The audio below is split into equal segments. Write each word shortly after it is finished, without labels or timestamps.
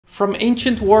From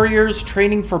ancient warriors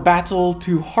training for battle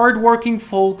to hardworking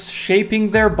folks shaping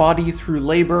their body through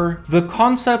labor, the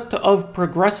concept of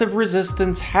progressive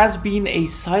resistance has been a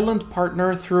silent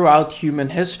partner throughout human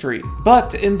history.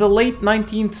 But in the late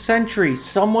 19th century,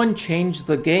 someone changed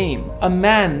the game. A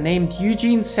man named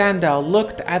Eugene Sandow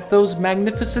looked at those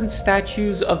magnificent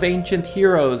statues of ancient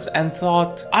heroes and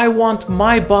thought, I want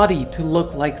my body to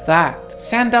look like that.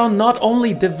 Sandow not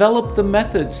only developed the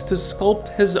methods to sculpt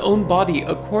his own body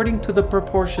according to the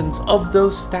proportions of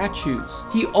those statues,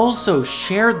 he also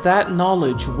shared that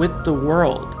knowledge with the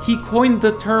world. He coined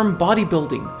the term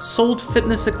bodybuilding, sold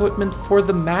fitness equipment for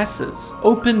the masses,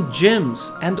 opened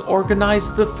gyms, and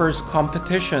organized the first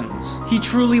competitions. He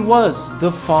truly was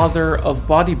the father of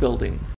bodybuilding.